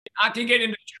I can get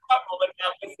into trouble if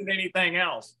I listen to anything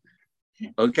else.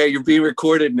 Okay, you're being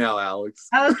recorded now, Alex.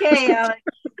 Okay, Alex.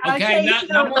 Okay,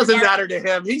 no more doesn't matter to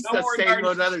him. He's no just saying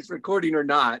whether it's recording or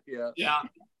not. Yeah.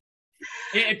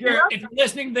 If you're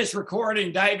listening to this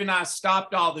recording, Dave and I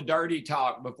stopped all the dirty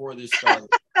talk before this started.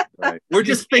 Right. We're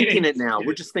just thinking it now.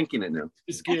 We're just thinking it now.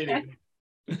 Just kidding.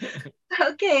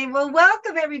 Okay, well,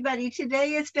 welcome everybody.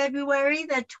 Today is February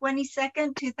the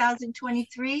 22nd,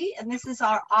 2023, and this is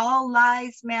our All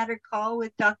Lives Matter call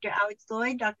with Dr. Alex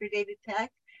Lloyd, Dr. David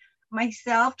Peck,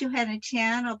 myself, Johanna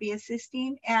Chan. I'll be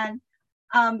assisting. And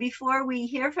before we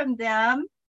hear from them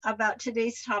about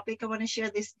today's topic, I want to share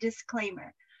this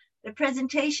disclaimer. The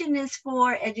presentation is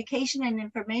for education and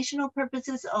informational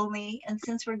purposes only, and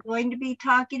since we're going to be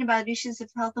talking about issues of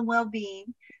health and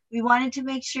well-being, we wanted to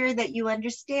make sure that you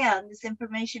understand this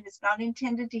information is not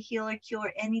intended to heal or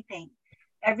cure anything.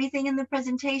 Everything in the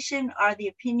presentation are the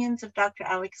opinions of Dr.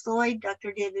 Alex Lloyd,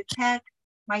 Dr. David Peck,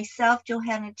 myself,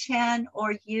 Johanna Chan,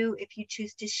 or you if you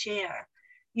choose to share.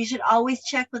 You should always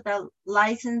check with a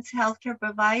licensed healthcare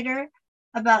provider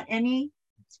about any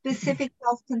specific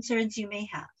health concerns you may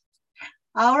have.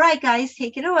 All right, guys,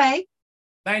 take it away.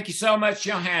 Thank you so much,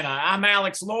 Johanna. I'm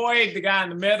Alex Lloyd. The guy in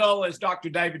the middle is Dr.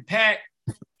 David Peck.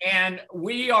 And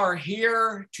we are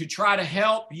here to try to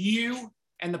help you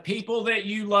and the people that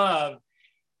you love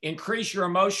increase your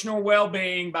emotional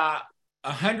well-being by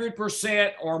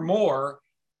 100% or more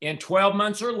in 12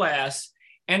 months or less.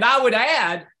 And I would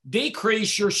add,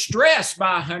 decrease your stress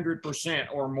by 100%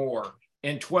 or more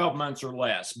in 12 months or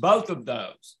less, both of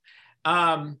those.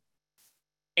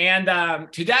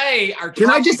 Today, our Can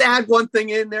I just add one thing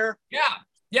in there?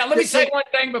 Yeah. Let me say one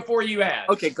thing before you add.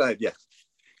 Okay, go ahead. Yeah.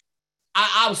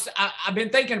 I've been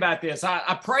thinking about this.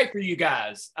 I pray for you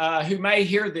guys who may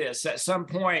hear this at some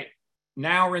point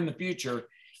now or in the future.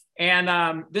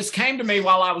 And this came to me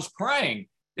while I was praying,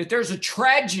 that there's a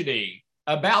tragedy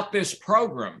about this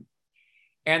program.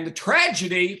 And the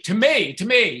tragedy to me,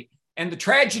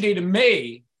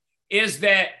 is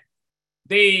that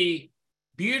the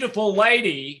beautiful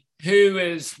lady who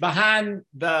is behind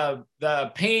the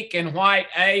pink and white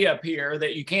A up here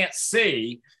that you can't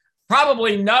see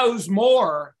probably knows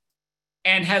more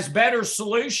and has better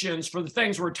solutions for the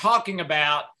things we're talking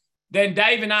about than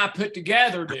Dave and I put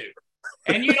together do.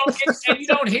 And you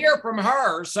don't hear from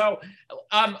her. So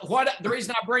the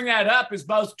reason I bring that up is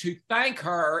both to thank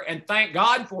her and thank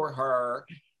God for her,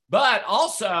 but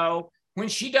also when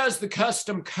she does the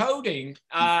custom coding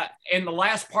in the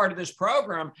last part of this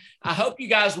program, I hope you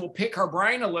guys will pick her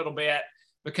brain a little bit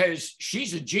because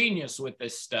she's a genius with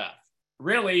this stuff.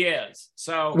 Really is.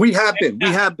 So we have been.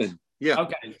 Yeah.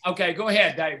 Okay. Go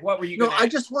ahead, Dave. What were you going to I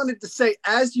just wanted to say,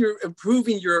 as you're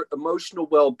improving your emotional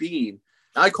well-being,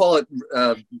 I call it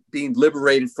being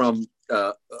liberated from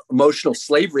emotional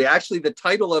slavery. Actually, the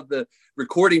title of the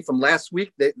recording from last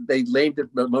week, they named it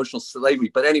emotional slavery.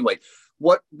 But anyway,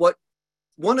 what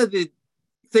one of the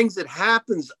things that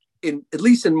happens at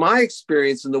least in my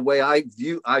experience and the way I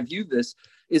view this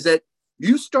is that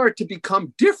you start to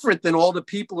become different than all the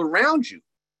people around you.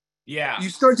 Yeah. You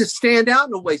start to stand out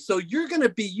in a way. So you're going to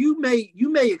be, you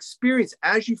may experience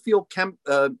as you feel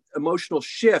emotional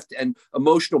shift and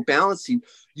emotional balancing,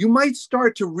 you might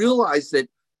start to realize that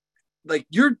like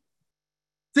you're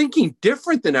thinking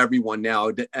different than everyone now.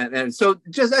 And so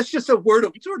that's just a word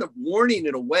of sort of warning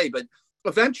in a way, but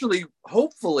eventually,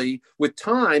 hopefully with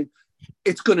time,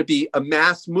 it's going to be a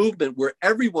mass movement where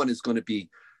everyone is going to be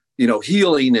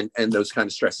healing and those kind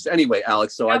of stresses. Anyway,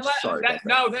 Alex, so I'm sorry.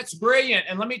 No, that's brilliant.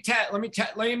 And let me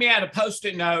add a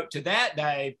Post-it note to that,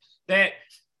 Dave, that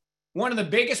one of the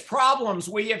biggest problems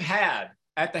we have had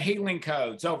at the Healing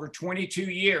Codes over 22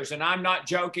 years, and I'm not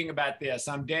joking about this,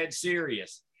 I'm dead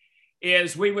serious,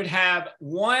 is we would have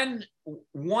one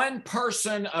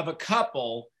person of a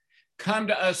couple come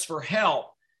to us for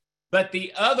help, but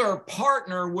the other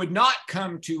partner would not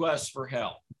come to us for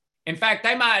help. In fact,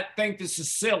 they might think this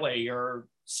is silly or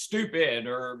stupid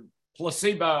or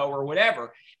placebo or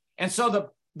whatever. And so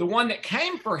the one that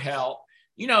came for help,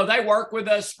 they work with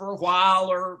us for a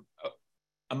while or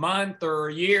a month or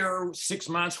a year, 6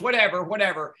 months,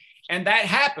 whatever. And that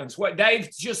happens. What Dave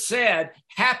just said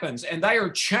happens, and they are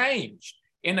changed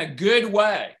in a good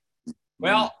way.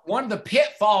 Well, one of the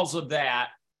pitfalls of that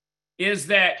is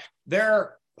that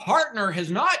their partner has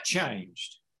not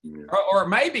changed or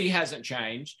maybe hasn't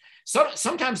changed. So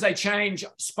sometimes they change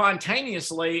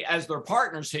spontaneously as their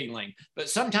partner's healing, but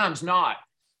sometimes not.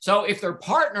 So if their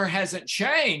partner hasn't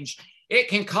changed, it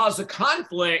can cause a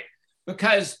conflict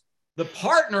because the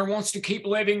partner wants to keep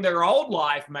living their old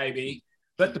life maybe,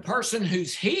 but the person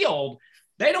who's healed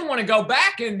they don't want to go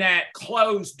back in that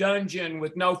closed dungeon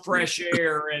with no fresh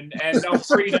air and no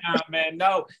freedom and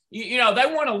no, they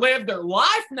want to live their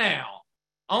life now.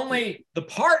 Only the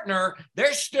partner,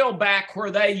 they're still back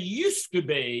where they used to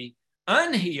be,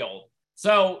 unhealed.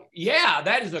 So, yeah,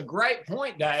 that is a great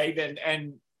point, Dave,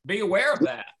 and be aware of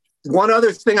that. One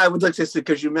other thing I would like to say,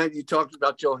 because you talked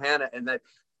about Johanna, and that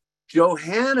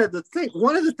Johanna,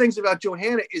 one of the things about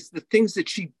Johanna is the things that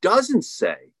she doesn't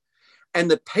say and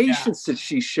the patience that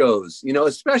she shows,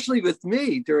 especially with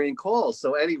me during calls.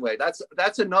 So anyway,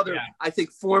 that's another, I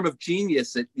think, form of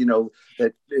genius that,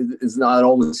 that is not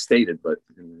always stated, but.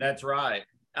 That's right.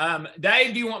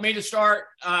 Dave, do you want me to start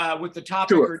with the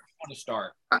topic, sure, or do you want to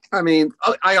start? I mean,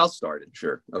 I'll start it.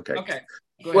 Sure. Okay. Okay.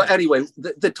 Well, anyway,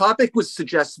 the topic was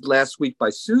suggested last week by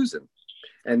Susan.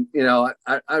 And,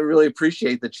 I really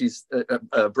appreciate that she's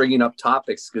bringing up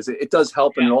topics, because it does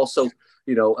help. And it also,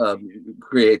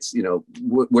 creates,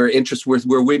 where interest,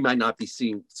 where we might not be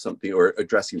seeing something or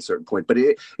addressing a certain point, but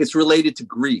it's related to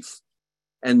grief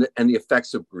and the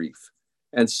effects of grief.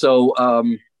 And so,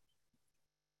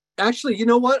 actually, you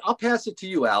know what? I'll pass it to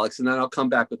you, Alex, and then I'll come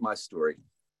back with my story,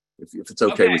 if it's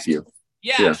okay with you.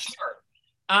 Yeah, sure.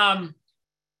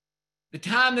 The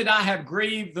time that I have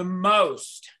grieved the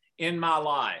most in my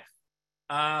life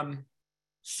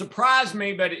surprised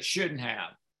me, but it shouldn't have.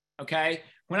 Okay,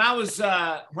 when I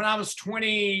was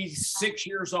 26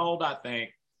 years old, I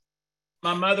think,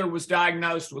 my mother was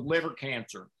diagnosed with liver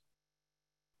cancer.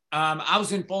 I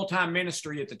was in full-time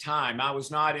ministry at the time. I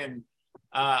was not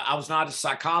a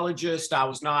psychologist. I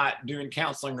was not doing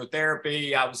counseling or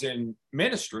therapy. I was in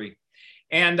ministry,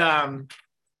 and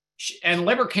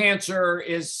liver cancer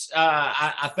is,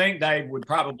 I think Dave would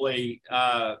probably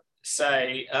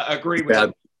agree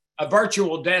with a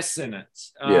virtual death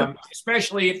sentence,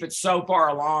 especially if it's so far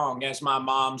along as my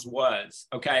mom's was.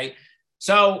 Okay.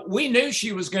 So we knew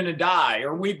she was going to die,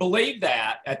 or we believed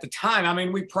that at the time. I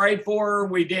mean, we prayed for her.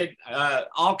 We did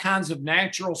all kinds of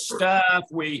natural stuff.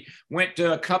 We went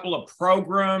to a couple of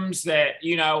programs that,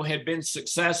 had been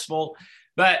successful.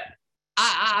 But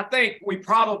I think we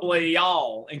probably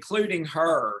all, including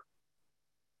her,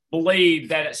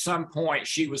 believed that at some point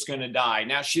she was going to die.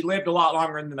 Now, she lived a lot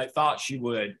longer than they thought she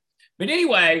would. But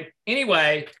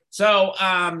anyway, so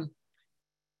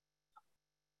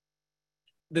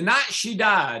the night she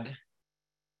died,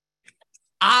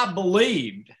 I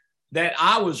believed that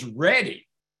I was ready.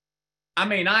 I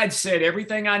mean, I'd said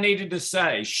everything I needed to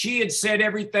say. She had said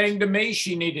everything to me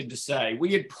she needed to say.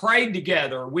 We had prayed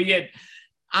together.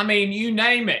 You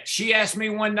name it. She asked me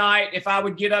one night if I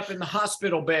would get up in the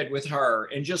hospital bed with her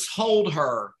and just hold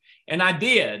her. And I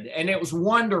did. And it was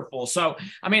wonderful. So,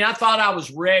 I thought I was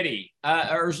ready,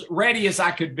 or as ready as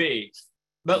I could be.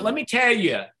 But let me tell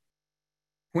you,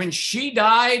 when she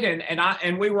died,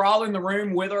 and we were all in the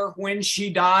room with her when she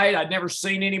died, I'd never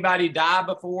seen anybody die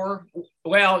before.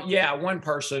 Well, yeah, one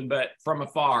person, but from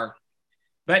afar.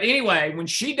 But anyway, when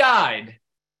she died,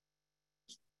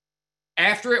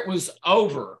 after it was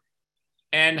over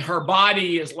and her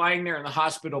body is laying there in the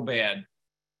hospital bed,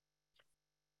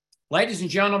 ladies and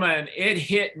gentlemen, it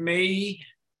hit me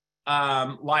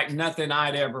like nothing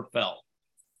I'd ever felt.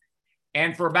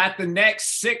 And for about the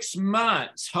next 6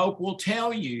 months, Hope will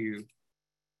tell you,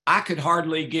 I could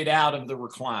hardly get out of the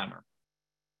recliner.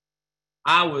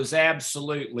 I was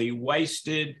absolutely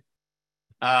wasted.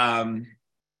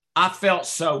 I felt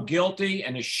so guilty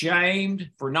and ashamed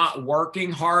for not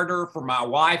working harder for my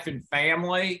wife and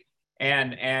family.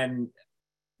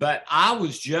 But I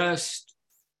was just,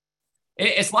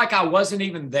 it's like I wasn't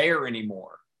even there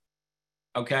anymore.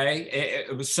 Okay.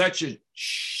 It was such a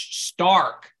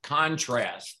stark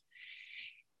contrast.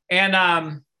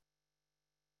 And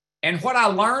what I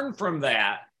learned from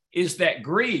that is that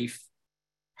grief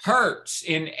hurts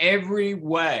in every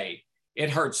way. It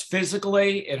hurts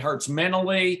physically, it hurts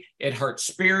mentally, it hurts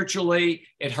spiritually,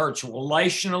 it hurts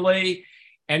relationally.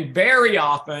 And very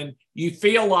often you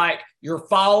feel like you're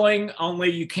falling, only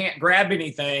you can't grab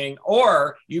anything,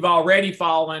 or you've already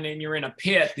fallen and you're in a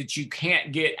pit that you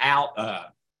can't get out of.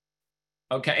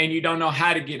 Okay. And you don't know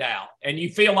how to get out, and you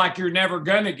feel like you're never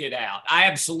going to get out. I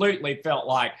absolutely felt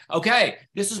like, okay,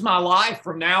 this is my life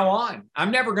from now on.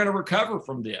 I'm never going to recover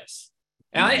from this.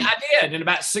 And I did. In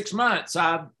about 6 months,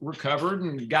 I recovered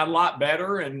and got a lot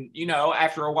better. And,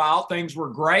 after a while, things were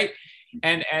great.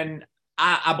 And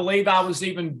I believe I was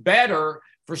even better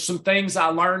for some things I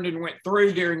learned and went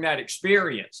through during that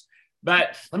experience.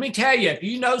 But let me tell you, if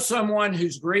you know someone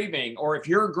who's grieving, or if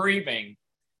you're grieving,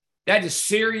 that is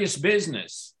serious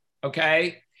business.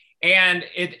 Okay. And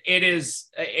it is,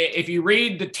 if you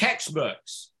read the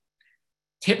textbooks,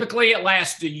 typically it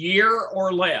lasts a year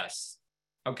or less.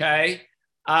 Okay.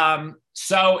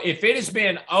 So if it has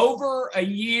been over a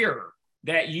year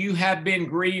that you have been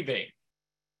grieving,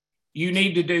 you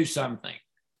need to do something.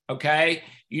 Okay.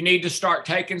 You need to start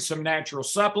taking some natural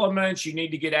supplements. You need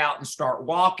to get out and start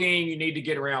walking. You need to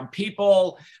get around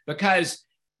people, because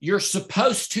you're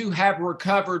supposed to have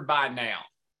recovered by now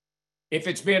if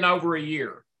it's been over a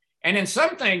year. And in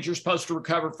some things you're supposed to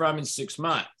recover from in 6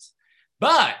 months.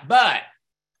 But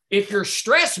if your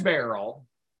stress barrel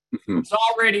was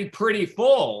already pretty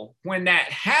full when that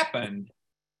happened,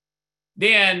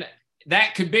 then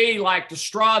that could be like the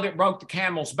straw that broke the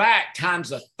camel's back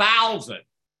times 1,000.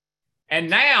 And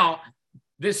now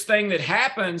this thing that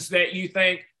happens that you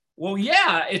think, well,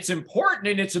 yeah, it's important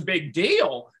and it's a big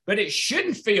deal, but it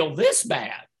shouldn't feel this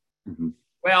bad.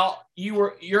 Well,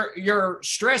 your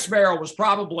stress barrel was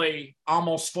probably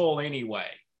almost full anyway.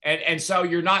 And so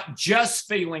you're not just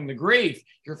feeling the grief,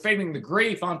 you're feeling the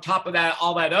grief on top of that,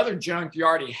 all that other junk you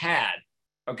already had.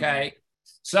 Okay.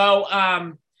 So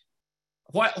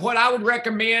what I would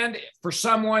recommend for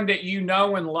someone that you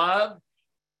know and love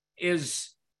is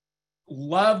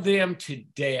love them to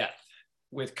death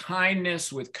with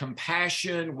kindness, with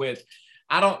compassion, with,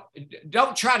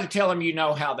 don't try to tell them you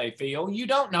know how they feel. You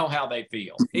don't know how they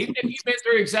feel. Even if you've been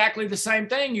through exactly the same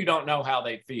thing, you don't know how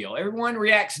they feel. Everyone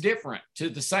reacts different to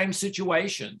the same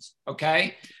situations,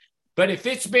 okay? But if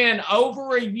it's been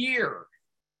over a year,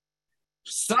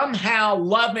 somehow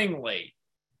lovingly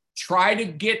try to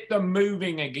get them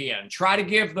moving again. Try to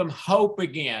give them hope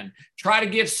again. Try to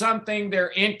give something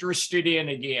they're interested in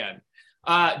again.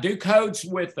 Do codes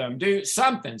with them. Do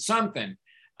something.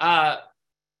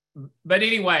 But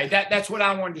anyway, that's what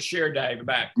I wanted to share, Dave,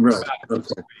 about. Right.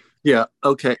 Okay. Yeah.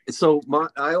 Okay. So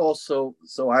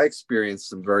I experienced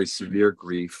some very severe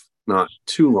grief not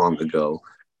too long ago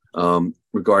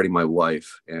regarding my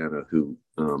wife, Anna, who,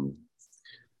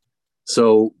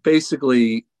 so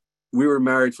basically we were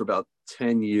married for about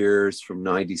 10 years from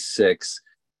 96.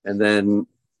 And then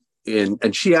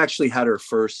and she actually had her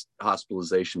first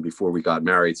hospitalization before we got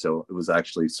married. So it was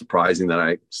actually surprising that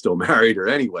I still married her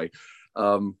anyway.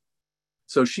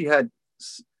 So she had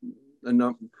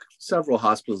several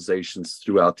hospitalizations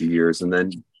throughout the years. And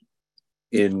then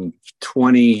in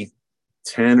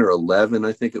 2010 or 11,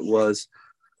 I think it was,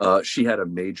 she had a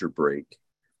major break,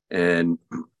 and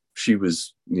she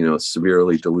was,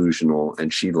 severely delusional,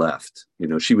 and she left.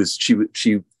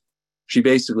 She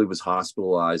basically was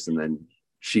hospitalized, and then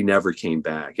she never came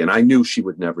back. And I knew she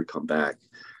would never come back.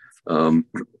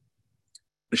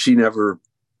 She never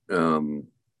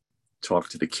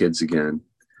talked to the kids again.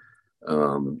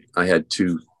 I had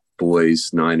two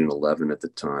boys, 9 and 11 at the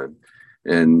time.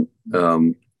 And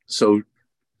so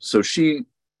she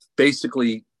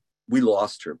basically, we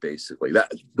lost her basically.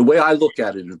 That the way I look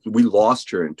at it, we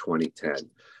lost her in 2010.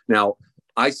 Now,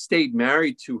 I stayed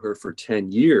married to her for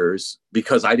 10 years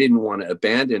because I didn't want to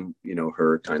abandon,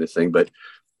 her kind of thing. But,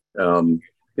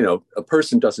 a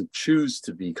person doesn't choose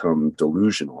to become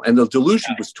delusional. And the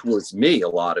delusion was towards me, a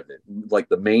lot of it, like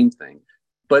the main thing.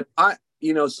 But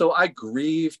so I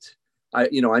grieved.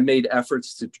 I made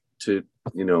efforts to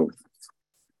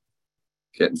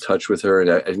get in touch with her.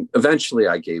 And eventually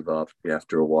I gave up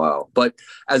after a while. But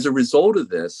as a result of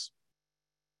this,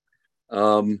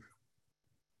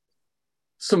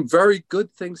 some very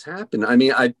good things happened. I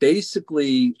mean, I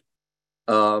basically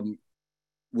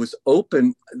was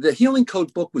open. The Healing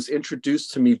Code book was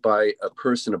introduced to me by a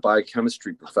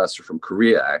biochemistry professor from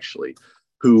Korea, actually,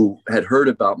 who had heard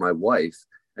about my wife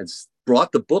and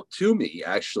brought the book to me,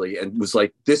 actually, and was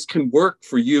like, this can work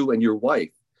for you and your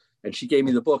wife. And she gave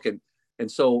me the book. And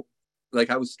so, like,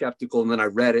 I was skeptical, and then I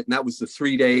read it, and that was the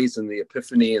 3 days and the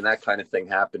epiphany and that kind of thing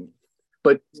happened.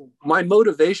 But my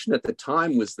motivation at the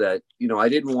time was that, I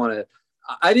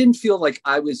didn't feel like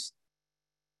I was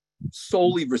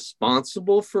solely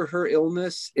responsible for her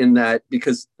illness, in that,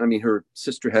 because, her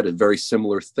sister had a very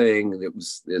similar thing.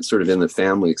 It's sort of in the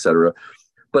family, et cetera.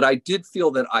 But I did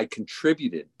feel that I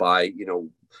contributed by,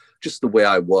 just the way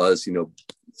I was,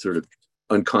 sort of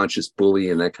unconscious bully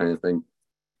and that kind of thing.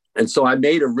 And so I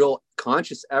made a real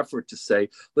conscious effort to say,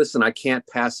 listen, I can't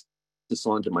pass this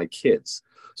on to my kids.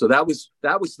 So that was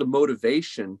the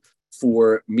motivation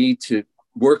for me to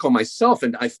work on myself.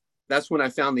 And that's when I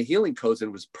found the Healing Codes, and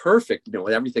it was perfect.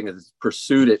 Everything has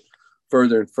pursued it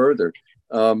further and further.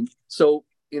 So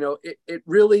it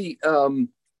really,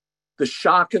 the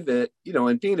shock of it,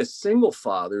 and being a single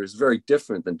father is very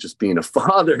different than just being a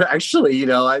father. Actually,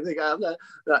 I think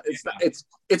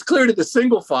it's clear to the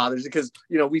single fathers, because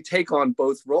we take on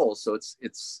both roles. So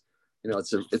it's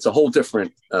a whole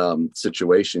different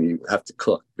situation. You have to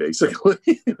cook, basically,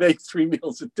 make 3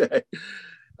 meals a day.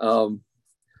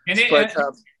 But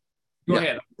go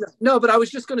ahead. No, but I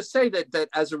was just going to say that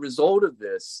as a result of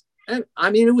this, and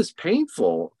I mean, it was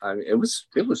painful. I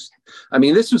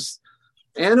mean,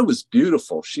 Anna was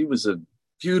beautiful. She was a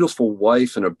beautiful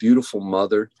wife and a beautiful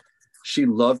mother. She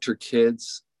loved her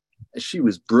kids. She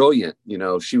was brilliant. You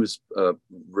know, she was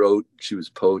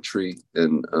poetry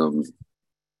and,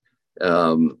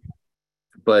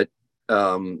 but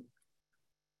I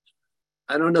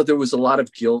don't know. There was a lot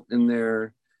of guilt in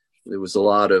there. There was a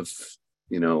lot of,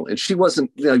 you know, and she wasn't,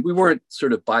 you know, we weren't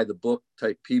sort of by the book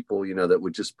type people, you know, that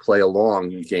would just play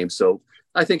along in games. So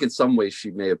I think in some ways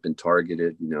she may have been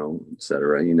targeted, you know, et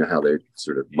cetera. You know how their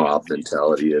sort of mob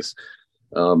mentality is.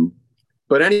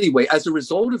 But anyway, as a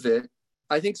result of it,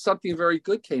 I think something very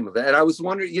good came of it. And I was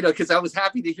wondering, you know, because I was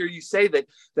happy to hear you say that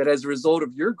as a result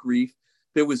of your grief,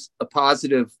 there was a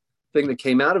positive thing that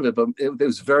came out of it. But it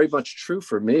was very much true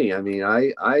for me. I mean,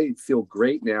 I feel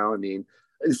great now. I mean,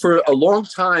 for a long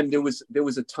time, there was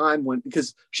a time when,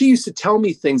 because she used to tell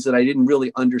me things that I didn't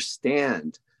really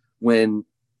understand when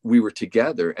we were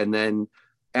together. And then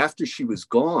after she was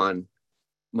gone,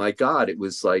 my God, it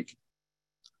was like,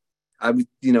 I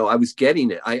was getting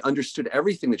it. I understood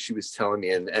everything that she was telling me,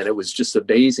 and it was just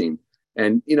amazing.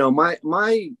 And, you know,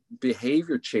 my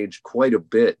behavior changed quite a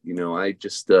bit. You know, I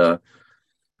just, you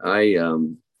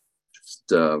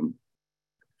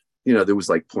know, there was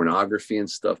like pornography and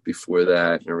stuff before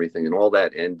that and everything, and all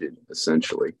that ended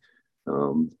essentially.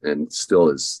 And still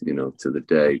is, you know, to the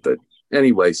day. But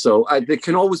anyway, so there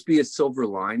can always be a silver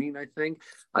lining, I think.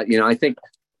 You know, I think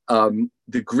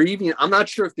the grieving, I'm not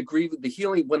sure if the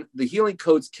healing, when the healing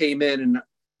codes came in, and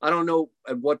I don't know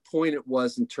at what point it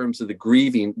was in terms of the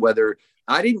grieving, whether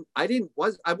I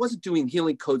wasn't doing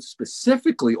healing codes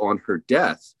specifically on her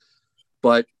death,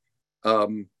 but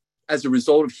as a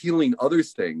result of healing other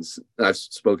things, I've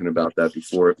spoken about that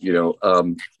before, you know,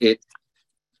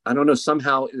 I don't know,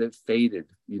 somehow it faded,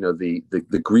 you know, the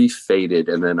grief faded.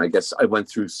 And then I guess I went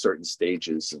through certain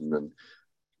stages and then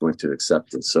went to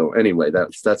acceptance. So anyway,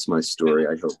 that's my story.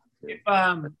 I hope.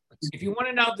 If you want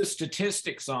to know the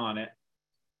statistics on it,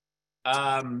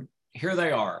 here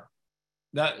they are.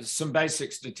 Some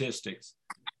basic statistics.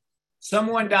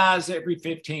 Someone dies every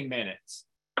 15 minutes,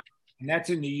 and that's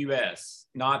in the US,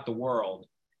 not the world.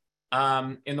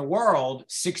 In the world,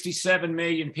 67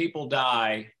 million people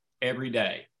die every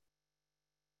day,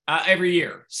 every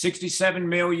year, 67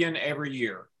 million every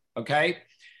year, okay?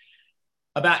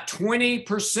 About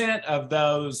 20% of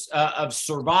those, of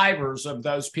survivors of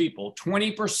those people,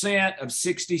 20% of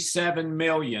 67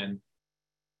 million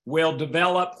will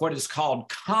develop what is called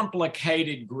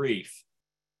complicated grief.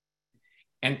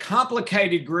 And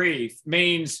complicated grief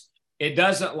means it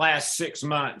doesn't last 6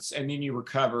 months and then you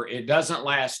recover. It doesn't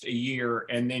last a year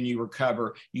and then you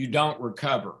recover. You don't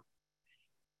recover.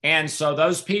 And so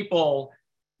those people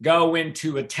go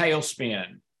into a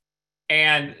tailspin,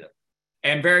 and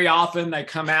very often they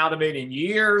come out of it in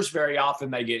years. Very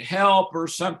often they get help or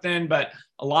something, but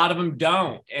a lot of them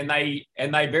don't. And they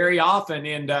very often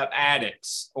end up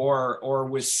addicts or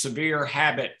with severe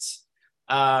habits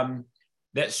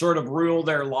that sort of rule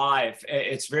their life.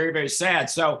 It's very, very sad.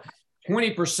 So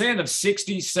 20% of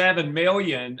 67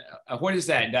 million, what is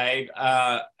that, Dave?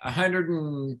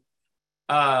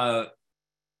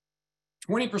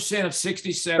 20% of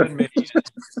 67 million.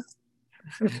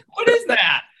 What is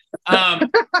that?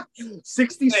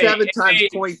 67 times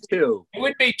 0.2. It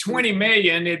would be 20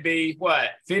 million. It'd be what?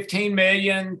 15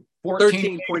 million?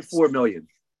 13.4 million.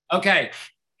 Okay.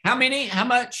 How many? How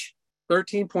much?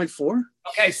 13.4.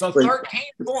 Okay, so 13.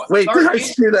 Wait, 13, did I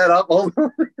screw that up? Hold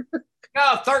on.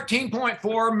 No,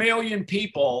 13.4 million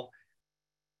people.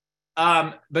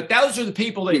 But those are the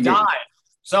people that died.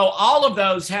 So all of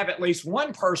those have at least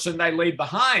one person they leave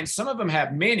behind. Some of them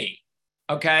have many.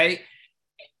 Okay.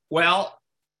 Well,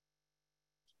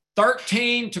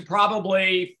 13 to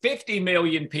probably 50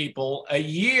 million people a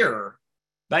year,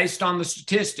 based on the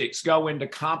statistics, go into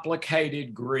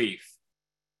complicated grief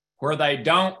where they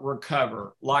don't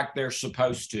recover like they're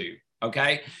supposed to.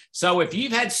 Okay. So if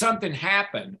you've had something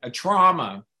happen, a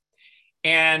trauma,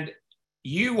 and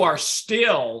you are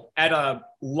still at a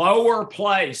lower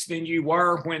place than you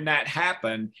were when that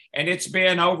happened, and it's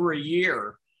been over a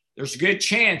year, there's a good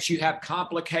chance you have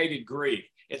complicated grief.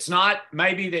 It's not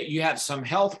maybe that you have some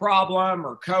health problem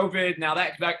or COVID. Now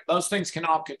that those things can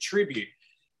all contribute,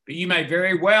 but you may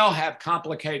very well have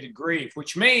complicated grief,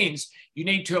 which means you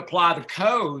need to apply the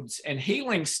codes and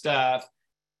healing stuff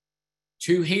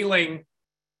to healing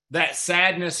that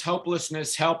sadness,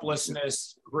 hopelessness,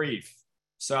 helplessness, grief.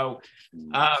 So,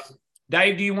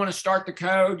 Dave, do you want to start the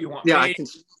code? You want? Yeah, me?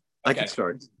 I can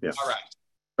start. Yeah. All right.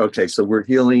 Okay, so we're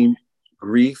healing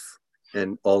grief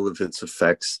and all of its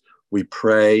effects, we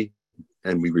pray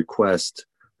and we request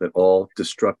that all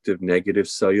destructive, negative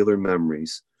cellular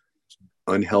memories,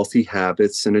 unhealthy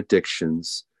habits and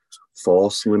addictions,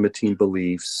 false limiting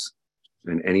beliefs,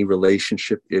 and any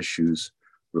relationship issues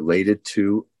related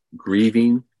to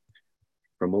grieving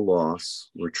from a loss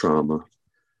or trauma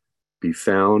be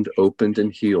found, opened,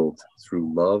 and healed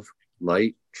through love,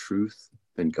 light, truth,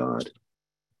 and God.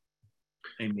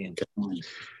 Amen. Okay.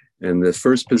 And the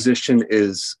first position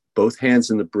is both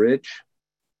hands in the bridge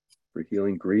for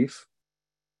healing grief.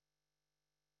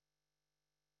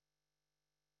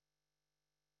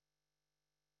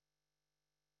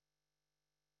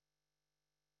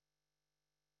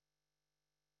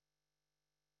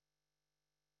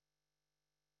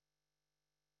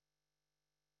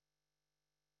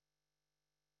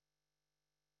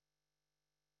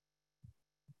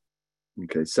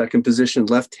 Okay, second position,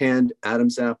 left hand,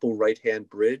 Adam's apple, right hand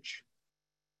bridge.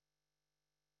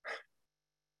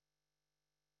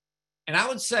 And I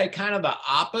would say kind of the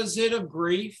opposite of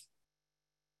grief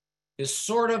is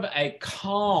sort of a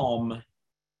calm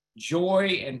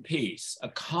joy and peace, a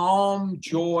calm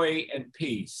joy and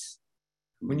peace.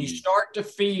 When you start to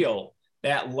feel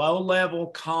that low level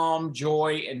calm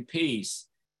joy and peace,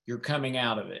 you're coming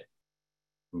out of it.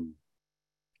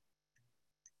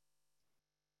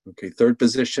 Okay, third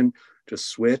position, just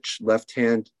switch, left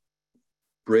hand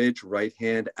bridge, right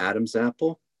hand Adam's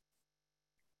apple.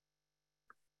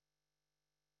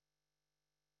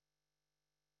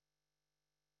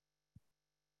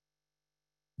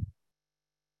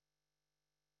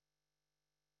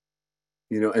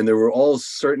 You know, and there were all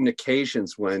certain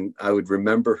occasions when I would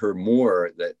remember her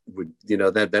more that would, you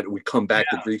know, that would come back,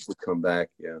 the grief would come back.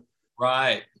 Yeah.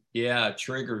 Right. Yeah.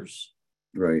 Triggers.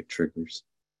 Right. Triggers.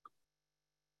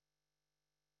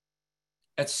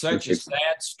 That's such a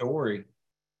sad story.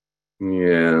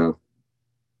 Yeah.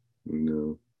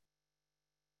 No.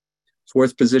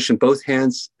 Fourth position, both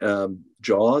hands,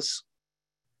 jaws.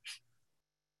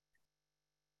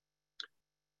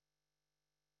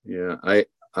 Yeah. I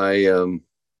don't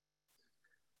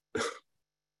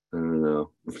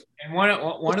know. And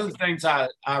one of the things I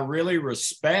really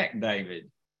respect, David,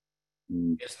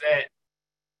 is that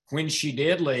when she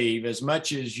did leave, as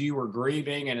much as you were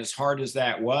grieving and as hard as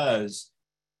that was,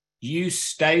 you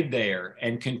stayed there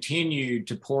and continued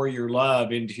to pour your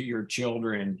love into your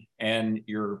children and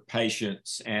your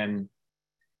patients. And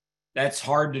that's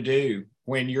hard to do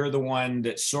when you're the one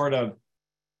that sort of,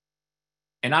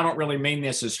 and I don't really mean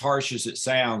this as harsh as it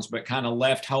sounds, but kind of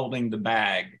left holding the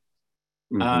bag.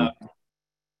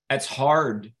 That's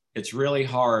hard. It's really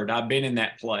hard. I've been in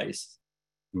that place.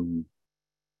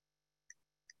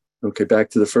 Okay,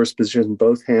 back to the first position,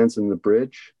 both hands in the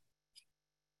bridge.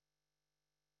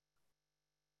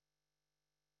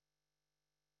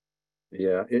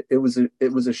 Yeah, it was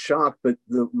a shock, but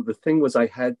the thing was I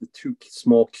had the two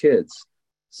small kids.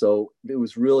 So it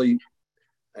was really,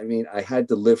 I mean, I had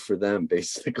to live for them,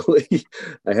 basically.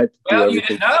 I had to do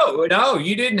everything. No,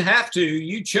 you didn't have to.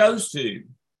 You chose to,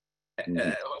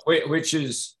 which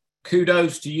is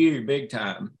kudos to you, big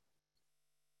time.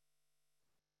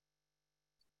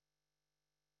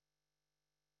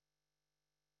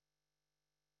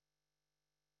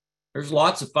 There's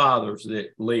lots of fathers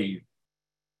that leave.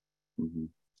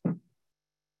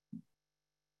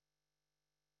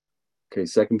 Okay,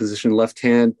 second position, left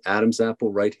hand, Adam's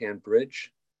apple, right hand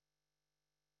bridge.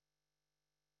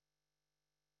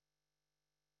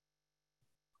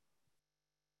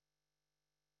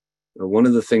 One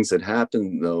of the things that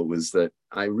happened, though, was that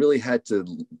I really had to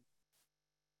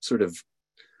sort of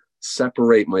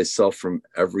separate myself from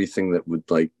everything that would,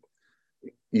 like,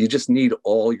 you just need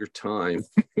all your time,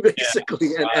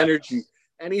 basically, and energy.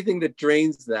 Anything that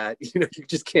drains that, you know, you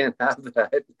just can't have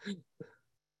that.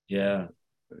 Yeah.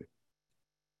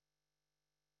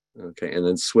 Okay, and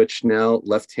then switch now,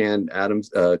 left hand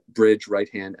Adam's bridge, right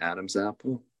hand Adam's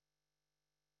apple.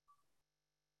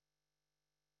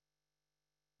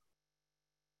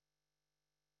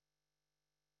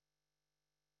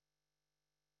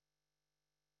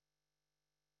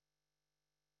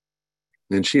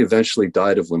 And she eventually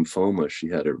died of lymphoma. She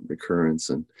had a recurrence.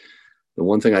 And the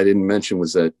one thing I didn't mention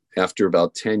was that after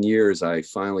about 10 years, I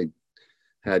finally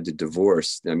had to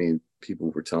divorce. I mean,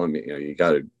 people were telling me, you know, you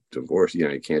got to divorce, you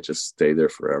know, you can't just stay there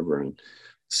forever. And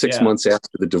 6 months after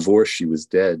the divorce, she was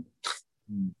dead.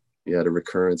 She had a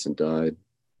recurrence and died.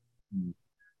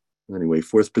 Anyway,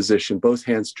 fourth position, both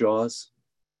hands, jaws.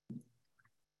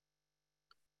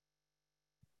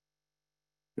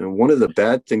 And one of the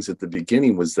bad things at the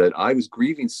beginning was that I was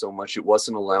grieving so much, it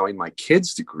wasn't allowing my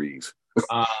kids to grieve.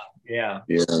 Yeah.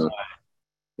 Yeah.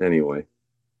 Anyway.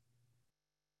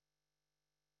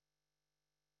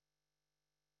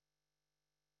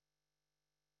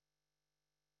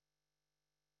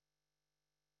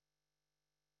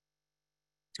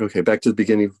 Okay, back to the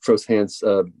beginning. First hands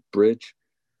bridge.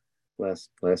 Last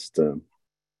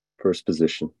first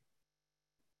position.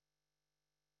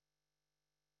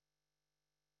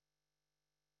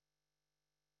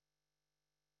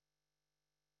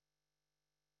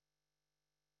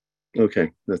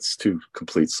 Okay, that's 2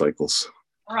 complete cycles.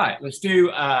 All right, let's do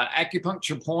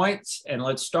acupuncture points, and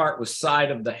let's start with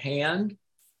side of the hand.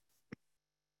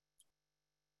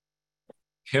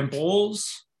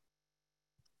 Temples,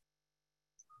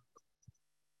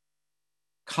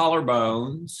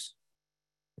 collarbones,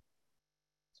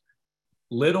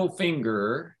 little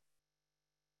finger,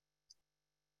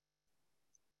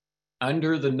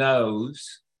 under the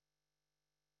nose,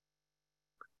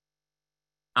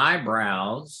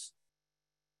 eyebrows,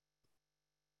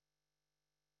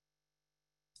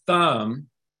 thumb,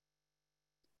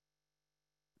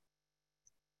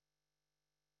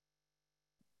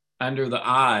 under the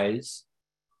eyes,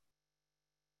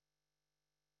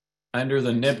 under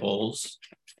the nipples,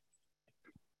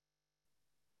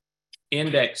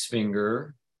 index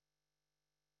finger,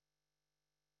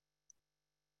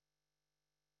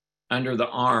 under the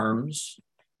arms,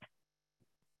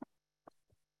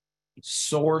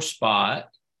 sore spot,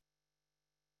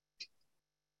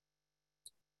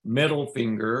 middle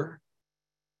finger,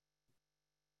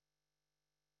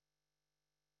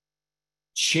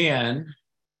 chin,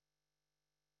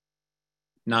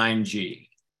 9G.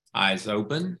 Eyes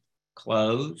open,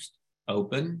 closed,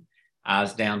 open.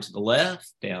 Eyes down to the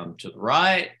left, down to the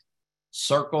right.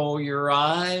 Circle your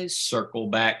eyes, circle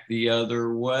back the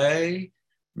other way.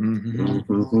 1,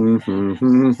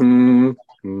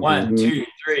 2,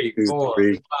 3,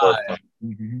 4, 5.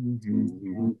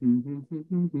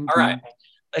 All right.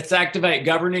 Let's activate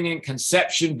governing and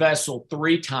conception vessel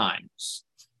 3 times.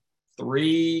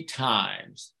 3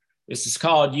 times. This is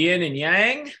called yin and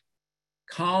yang.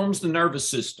 Calms the nervous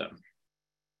system.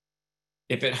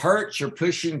 If it hurts, you're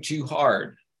pushing too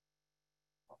hard.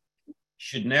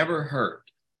 Should never hurt.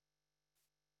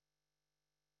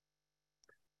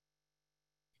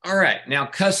 All right, now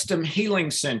custom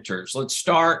healing centers. Let's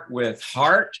start with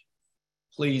heart.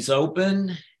 Please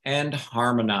open and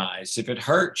harmonize. If it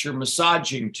hurts, you're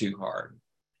massaging too hard.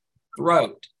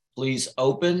 Throat, please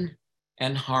open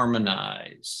and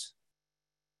harmonize.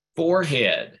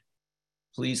 Forehead,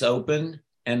 please open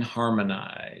and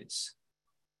harmonize.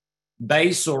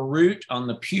 Base or root on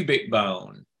the pubic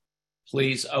bone,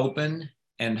 please open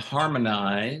and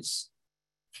harmonize.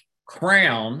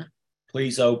 Crown,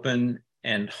 please open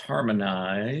and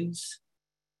harmonize.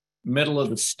 Middle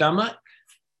of the stomach,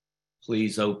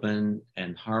 please open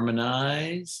and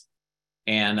harmonize.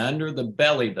 And under the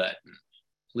belly button,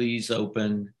 please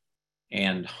open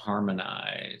and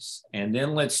harmonize. And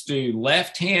then let's do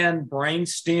left hand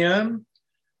brainstem,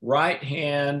 right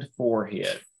hand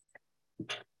forehead.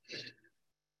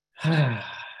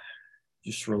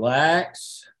 Just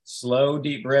relax, slow,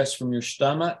 deep breaths from your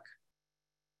stomach.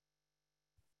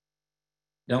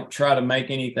 Don't try to make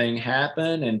anything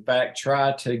happen. In fact,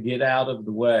 try to get out of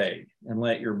the way and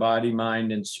let your body,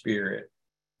 mind, and spirit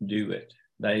do it.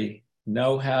 They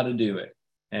know how to do it,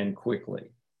 and quickly.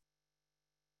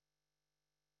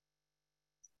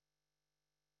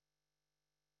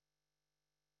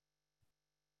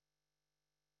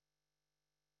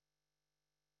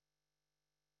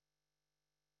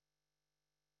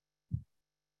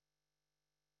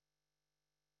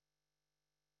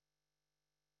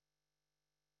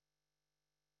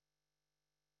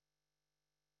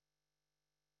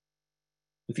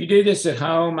 If you do this at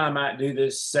home, I might do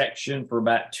this section for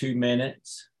about 2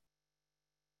 minutes.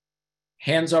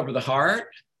 Hands over the heart,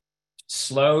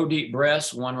 slow, deep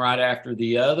breaths, one right after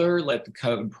the other. Let the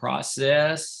code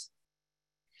process,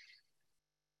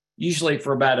 usually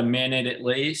for about a minute at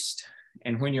least.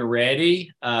 And when you're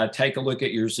ready, take a look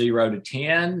at your 0 to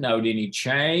 10, note any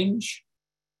change.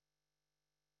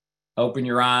 Open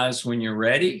your eyes when you're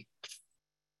ready.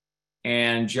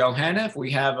 And Johanna, if we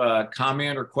have a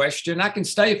comment or question, I can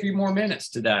stay a few more minutes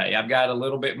today. I've got a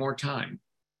little bit more time.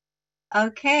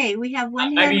 Okay, we have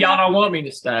one. Maybe y'all don't want me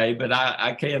to stay, but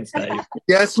I can stay.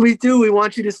 Yes, we do. We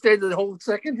want you to stay the whole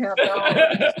second half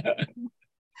hour.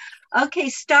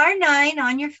 Okay, *9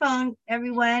 on your phone,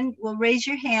 everyone will raise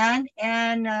your hand.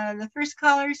 And the first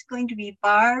caller is going to be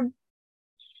Barb.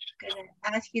 I'm going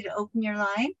to ask you to open your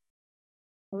line.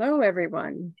 Hello,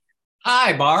 everyone.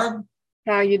 Hi, Barb.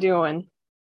 How you doing?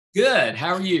 Good.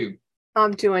 How are you?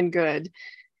 I'm doing good.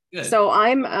 Good. So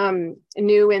I'm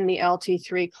new in the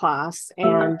LT3 class,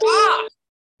 and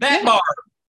that Barb.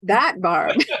 That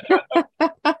Barb.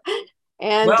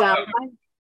 And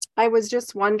I was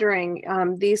just wondering,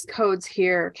 these codes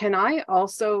here, can I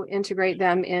also integrate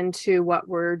them into what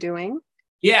we're doing?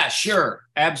 Yeah, sure.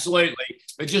 Absolutely.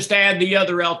 But just add the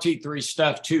other LT3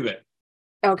 stuff to it.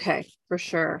 Okay, for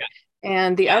sure.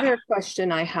 And the other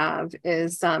question I have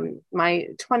is my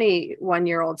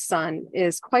 21-year-old son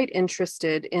is quite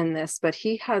interested in this, but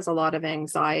he has a lot of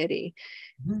anxiety.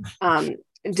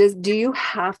 Do you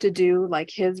have to do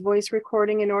like his voice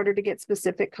recording in order to get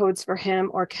specific codes for him,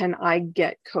 or can I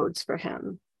get codes for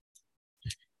him?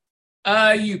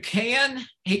 You can.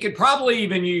 He could probably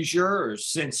even use yours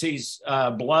since he's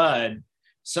blood.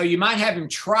 So you might have him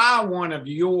try one of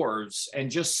yours and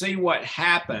just see what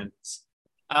happens.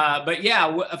 But yeah,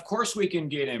 of course we can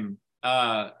get him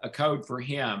a code for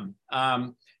him.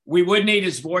 We would need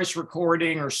his voice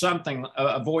recording or something,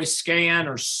 a voice scan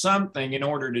or something in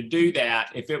order to do that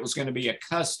if it was going to be a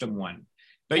custom one.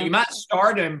 But you might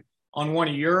start him on one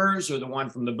of yours or the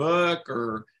one from the book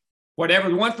or whatever.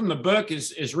 The one from the book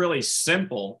is really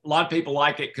simple. A lot of people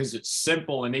like it because it's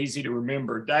simple and easy to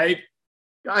remember. Dave?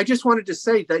 I just wanted to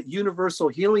say that universal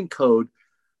healing code,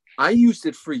 I used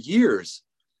it for years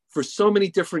for so many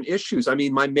different issues. I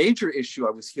mean, my major issue,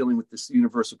 I was healing with this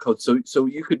universal code. So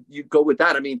you go with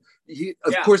that. I mean,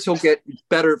 of course he'll get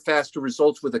better, faster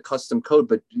results with a custom code,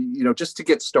 but just to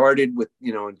get started with,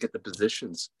 and get the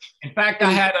positions. In fact,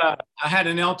 I had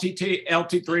an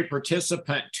LT3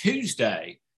 participant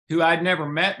Tuesday who I'd never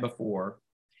met before.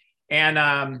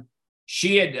 And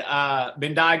she had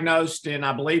been diagnosed in,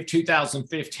 I believe,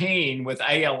 2015 with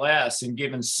ALS and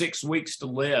given 6 weeks to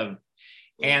live.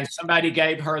 And somebody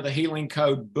gave her the healing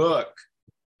code book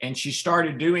and she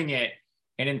started doing it.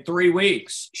 And in 3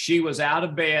 weeks, she was out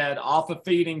of bed, off a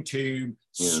feeding tube,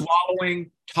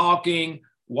 swallowing, talking,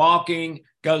 walking,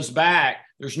 goes back.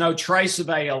 There's no trace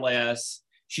of ALS.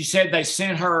 She said they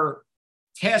sent her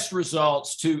test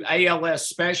results to ALS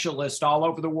specialists all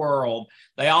over the world.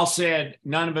 They all said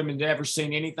none of them had ever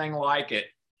seen anything like it.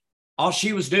 All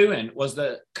she was doing was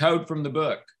the code from the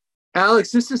book.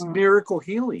 Alex, this is miracle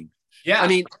healing. Yeah. I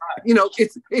mean,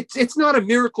 it's not a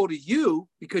miracle to you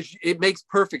because it makes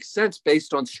perfect sense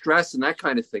based on stress and that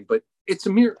kind of thing, but it's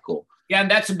a miracle. Yeah,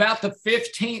 and that's about the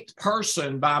 15th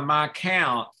person by my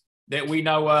count that we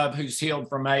know of who's healed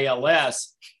from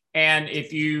ALS. And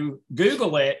if you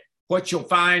Google it, what you'll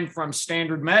find from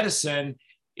standard medicine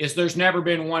is there's never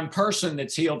been one person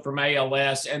that's healed from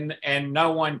ALS, and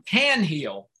no one can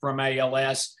heal from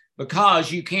ALS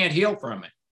because you can't heal from it.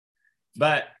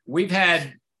 But we've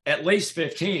had at least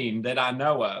 15 that I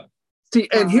know of. See,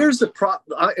 and here's the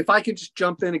problem. If I could just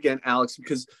jump in again, Alex,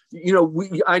 because,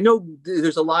 I know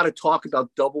there's a lot of talk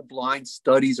about double-blind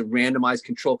studies and randomized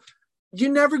control.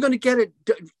 You're never going to get it.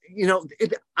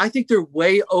 I think they're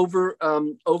way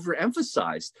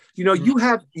overemphasized. You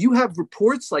have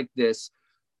reports like this.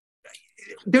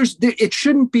 There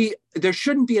shouldn't be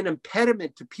an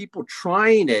impediment to people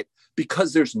trying it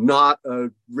because there's not a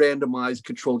randomized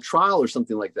controlled trial or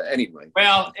something like that. Anyway.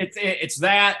 Well, it's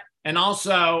that. And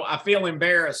also I feel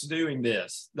embarrassed doing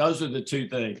this. Those are the two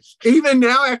things. Even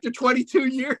now after 22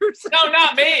 years? No,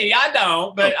 not me. I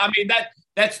don't. But I mean,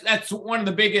 that's one of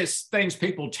the biggest things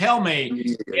people tell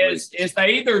me is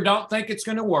they either don't think it's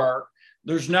going to work.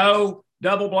 There's no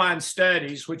double-blind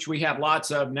studies, which we have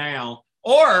lots of now,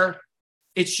 or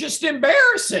it's just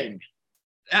embarrassing.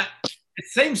 It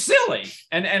seems silly.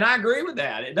 And I agree with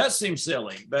that. It does seem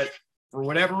silly, but for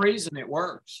whatever reason, it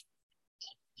works.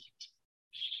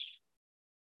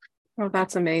 Oh,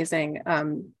 that's amazing.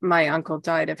 My uncle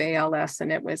died of ALS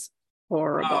and it was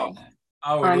horrible.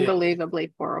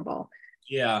 Unbelievably horrible.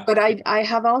 Yeah. But I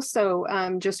have also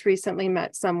just recently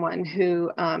met someone who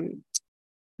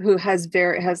has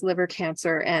liver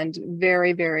cancer and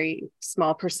very, very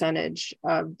small percentage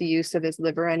of the use of his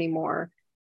liver anymore.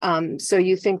 So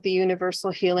you think the universal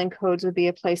healing codes would be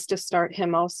a place to start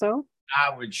him also?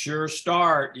 I would sure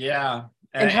start. Yeah.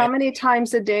 And how many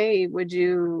times a day would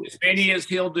you? As many as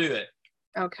he'll do it.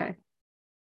 Okay.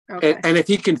 And if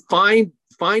he can find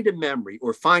a memory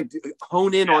or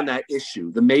hone in on that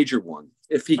issue, the major one,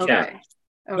 if he can.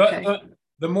 Okay.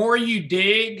 The more you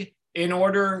dig in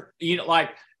order,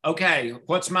 okay,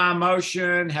 what's my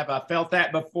emotion? Have I felt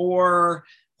that before?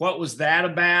 What was that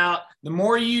about? The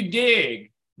more you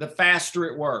dig, the faster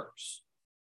it works.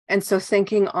 And so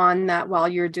thinking on that while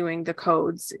you're doing the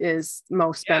codes is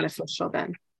most beneficial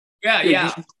then.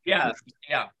 Yeah.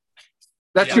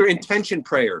 That's your intention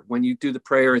prayer when you do the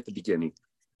prayer at the beginning.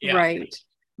 Yeah. Right.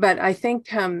 But I think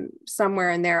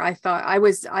somewhere in there, I thought I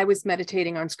was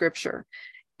meditating on scripture.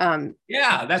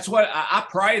 That's what I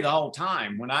pray the whole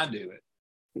time when I do it.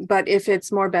 But if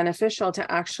it's more beneficial to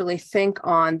actually think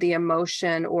on the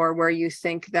emotion or where you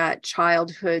think that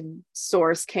childhood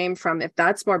source came from, if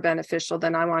that's more beneficial,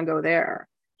 then I want to go there.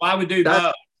 Well, I would do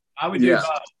both. I would do both.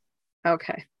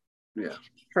 Okay. Yeah.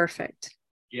 Perfect.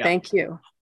 Yeah. Thank you.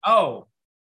 Oh,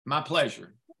 my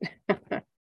pleasure.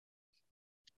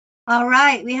 All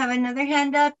right, we have another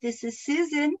hand up. This is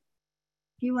Susan.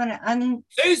 You want to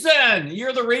Susan,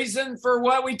 you're the reason for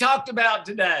what we talked about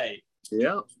today.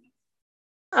 Yeah.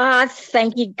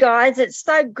 Thank you, guys. It's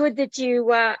so good that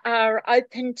you are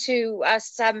open to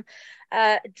us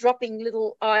dropping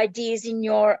little ideas in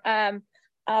your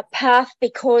path,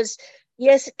 because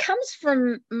yes, it comes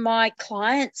from my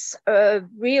clients.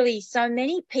 Really, so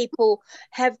many people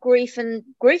have grief, and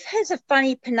grief has a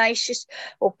funny, pernicious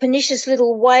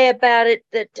little way about it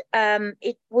that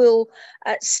it will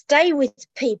stay with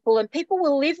people, and people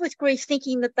will live with grief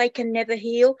thinking that they can never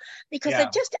heal, because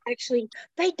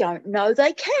they don't know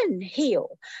they can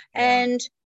heal. Yeah. And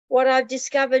what I've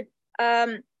discovered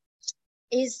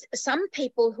is some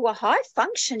people who are high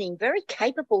functioning, very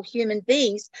capable human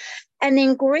beings, and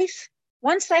then grief,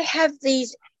 once they have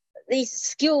these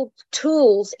skilled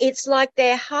tools, it's like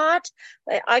their heart,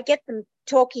 I get them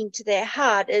talking to their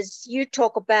heart, as you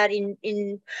talk about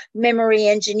in memory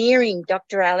engineering,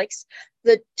 Dr. Alex.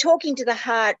 The talking to the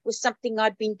heart was something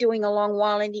I'd been doing a long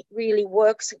while, and it really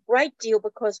works a great deal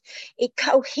because it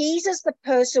coheses the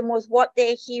person with what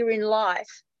they're here in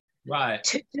life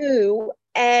to do.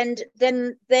 And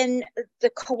then the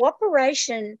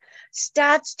cooperation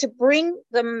starts to bring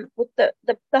them with the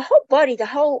whole body, the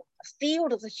whole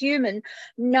field of the human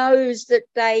knows that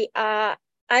they are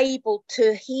able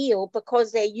to heal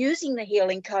because they're using the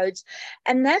healing codes.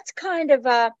 And that's kind of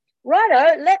a,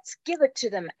 righto, let's give it to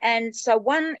them. And so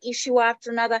one issue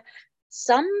after another,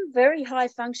 some very high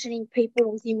functioning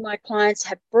people within my clients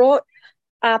have brought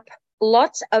up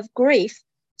lots of grief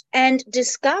and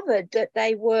discovered that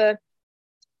they were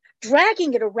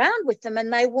dragging it around with them,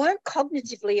 and they weren't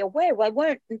cognitively aware. They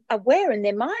weren't aware in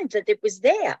their mind that it was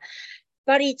there.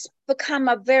 But it's become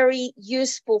a very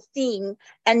useful thing,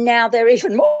 and now they're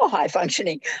even more high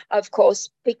functioning, of course,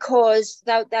 because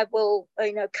they will,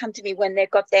 come to me when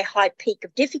they've got their high peak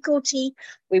of difficulty.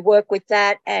 We work with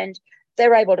that, and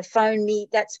they're able to phone me.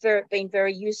 That's been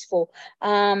very useful.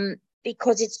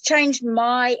 Because it's changed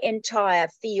my entire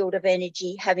field of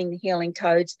energy, having the healing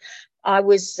codes. I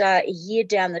was a year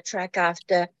down the track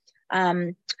after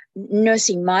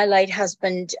nursing my late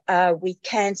husband with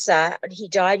cancer. He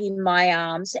died in my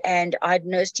arms, and I'd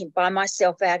nursed him by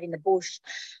myself out in the bush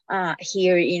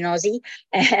here in Aussie.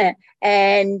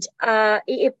 And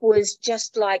it was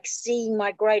just like seeing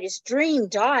my greatest dream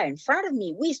die in front of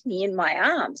me, with me in my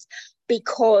arms,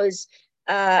 because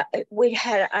we'd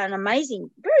had an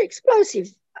amazing, very explosive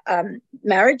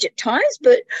marriage at times,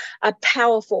 but a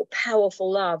powerful,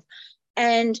 powerful love.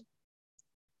 And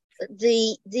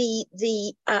the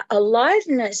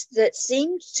aliveness that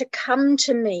seemed to come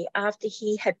to me after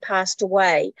he had passed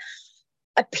away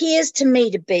appears to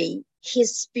me to be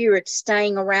his spirit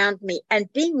staying around me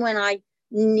and being when I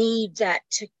need that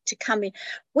to come in,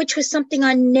 which was something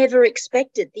I never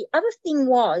expected. The other thing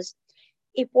was,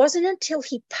 it wasn't until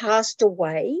he passed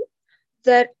away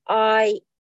that I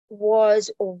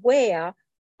was aware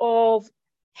of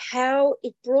how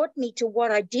it brought me to what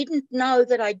I didn't know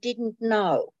that I didn't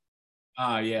know.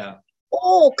 Yeah.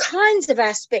 All kinds of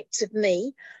aspects of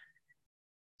me.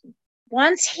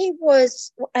 Once he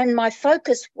was, and my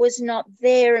focus was not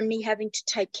there and me having to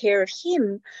take care of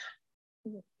him,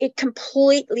 it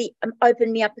completely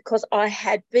opened me up, because I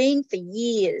had been for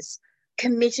years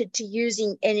committed to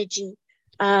using energy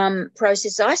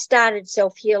process. I started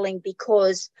self-healing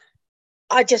because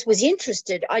I just was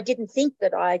interested. I didn't think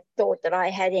that I thought that I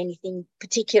had anything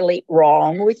particularly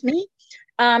wrong with me,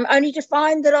 only to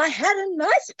find that I had a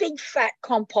nice big fat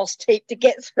compost heap to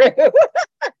get through.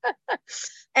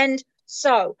 And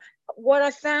so what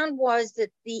I found was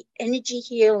that the energy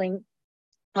healing,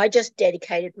 I just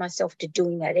dedicated myself to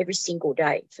doing that every single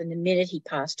day from the minute he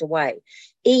passed away,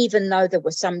 even though there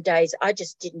were some days I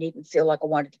just didn't even feel like I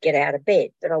wanted to get out of bed,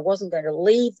 but I wasn't going to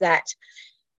leave that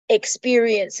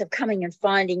experience of coming and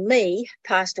finding me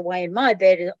passed away in my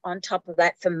bed on top of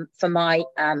that for my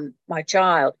my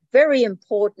child. Very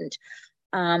important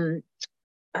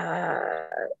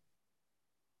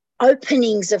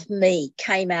openings of me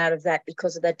came out of that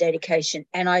because of that dedication,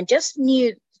 and I just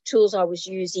knew the tools I was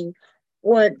using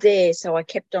weren't there, so I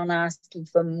kept on asking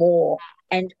for more.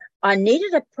 And I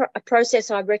needed a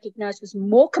process I recognized was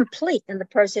more complete than the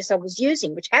process I was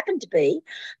using, which happened to be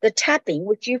the tapping,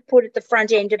 which you've put at the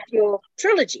front end of your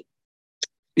trilogy.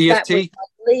 EFT? That was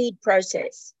my lead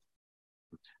process.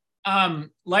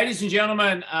 Ladies and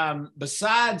gentlemen,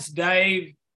 besides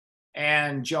Dave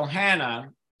and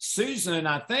Johanna, Susan,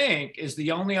 I think, is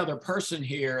the only other person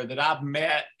here that I've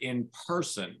met in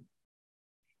person.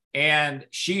 And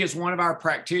she is one of our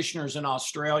practitioners in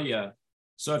Australia.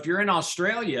 So if you're in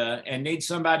Australia and need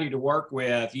somebody to work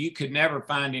with, you could never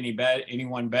find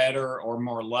anyone better or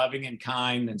more loving and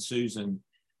kind than Susan.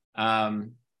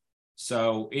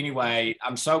 So anyway,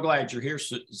 I'm so glad you're here,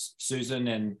 Susan,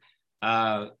 and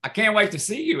I can't wait to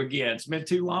see you again. It's been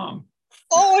too long.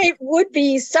 Oh, it would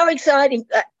be so exciting.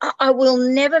 I will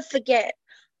never forget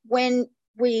when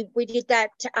we did that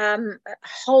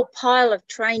whole pile of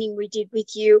training we did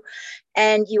with you,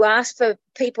 and you asked for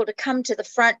people to come to the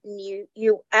front, and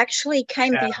you actually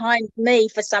came behind me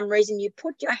for some reason. You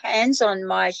put your hands on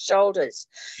my shoulders.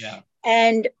 Yeah.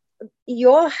 And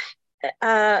your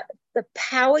the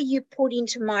power you put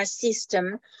into my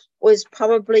system was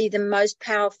probably the most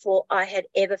powerful I had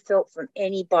ever felt from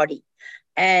anybody.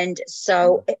 And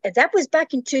so that was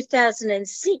back in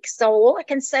 2006. So all I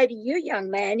can say to you, young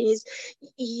man, is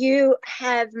you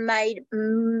have made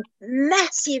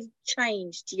massive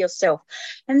change to yourself.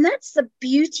 And that's the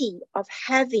beauty of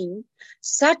having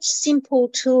such simple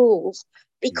tools,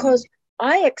 because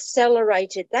I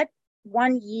accelerated that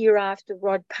 1 year after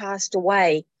Rod passed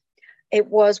away. It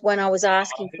was when I was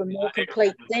asking for more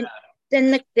complete.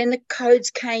 Then the codes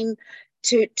came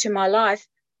to my life.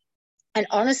 And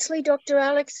honestly, Dr.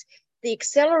 Alex, the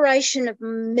acceleration of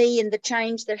me and the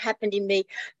change that happened in me,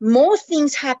 more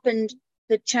things happened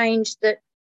that changed that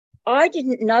I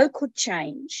didn't know could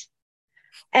change,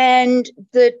 and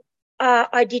that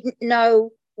I didn't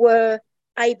know were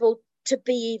able to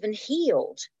be even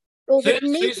healed.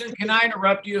 Susan, can I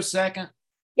interrupt you a second?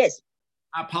 Yes.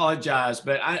 I apologize,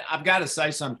 but I've got to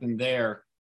say something there.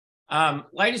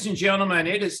 Ladies and gentlemen,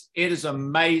 it is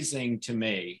amazing to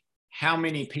me how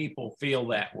many people feel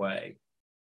that way,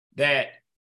 that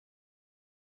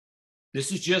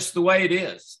this is just the way it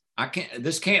is.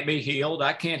 This can't be healed.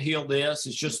 I can't heal this.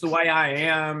 It's just the way I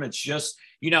am. It's just,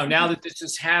 now that this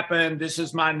has happened, this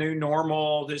is my new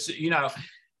normal.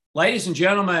 Ladies and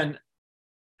gentlemen,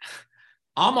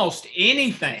 almost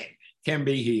anything can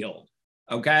be healed.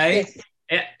 Okay. Yes.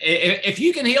 If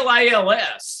you can heal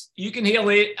ALS, you can heal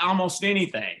almost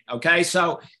anything. Okay.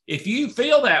 So if you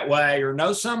feel that way or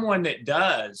know someone that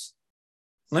does,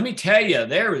 let me tell you,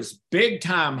 there is big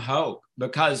time hope,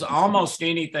 because almost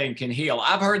anything can heal.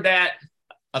 I've heard that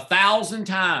 1,000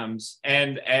 times,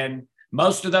 and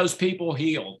most of those people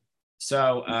healed.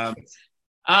 So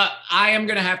I am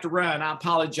going to have to run. I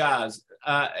apologize.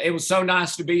 It was so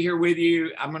nice to be here with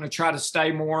you. I'm going to try to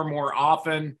stay more and more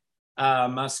often.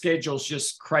 My schedule's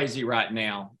just crazy right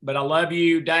now, but I love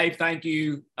you, Dave. Thank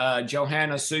you,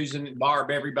 Johanna, Susan, Barb,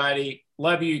 everybody.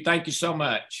 Love you. Thank you so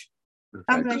much.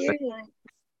 Okay.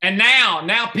 And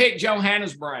now pick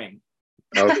Johanna's brain.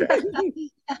 Okay.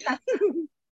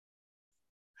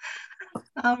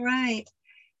 All right.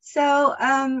 So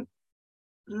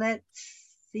let's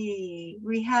see.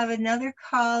 We have another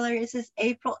caller. This is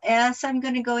April S. I'm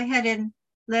going to go ahead and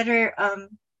let her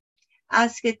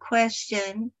ask a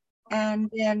question, and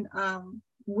then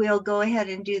we'll go ahead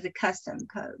and do the custom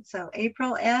code. So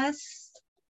April S.,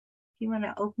 you want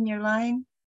to open your line?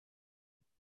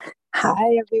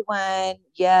 Hi, everyone.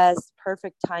 Yes,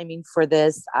 perfect timing for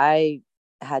this. I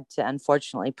had to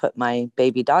unfortunately put my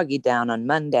baby doggy down on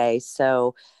Monday.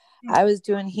 So I was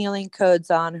doing healing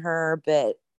codes on her,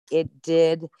 but it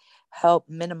did help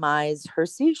minimize her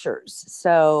seizures.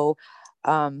 So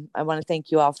I want to thank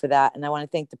you all for that. And I want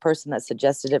to thank the person that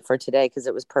suggested it for today, because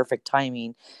it was perfect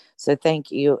timing. So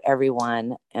thank you,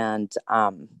 everyone. And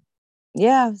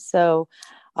so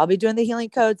I'll be doing the healing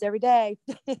codes every day.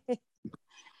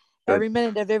 Every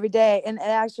minute of every day. And it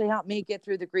actually helped me get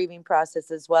through the grieving process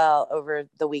as well over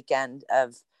the weekend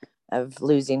of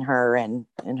losing her and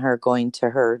her going to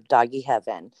her doggy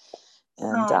heaven.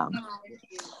 And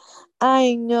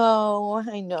I know.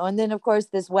 And then of course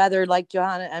this weather, like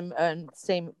Johanna, I'm kind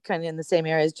of in the same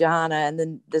area as Johanna. And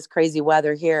then this crazy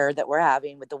weather here that we're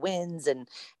having with the winds and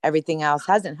everything else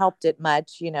hasn't helped it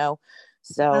much,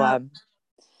 So,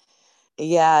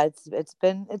 it's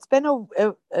been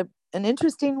an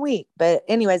interesting week, but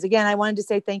anyways, again, I wanted to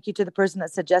say thank you to the person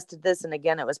that suggested this. And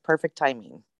again, it was perfect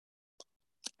timing.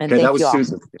 And okay, thank you all.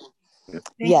 Susan.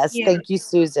 Yes. Thank you,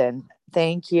 Susan.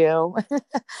 Thank you.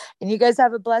 And you guys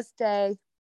have a blessed day.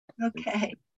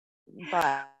 Okay.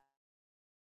 Bye.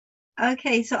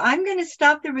 Okay. So I'm going to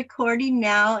stop the recording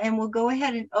now, and we'll go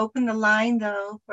ahead and open the line though.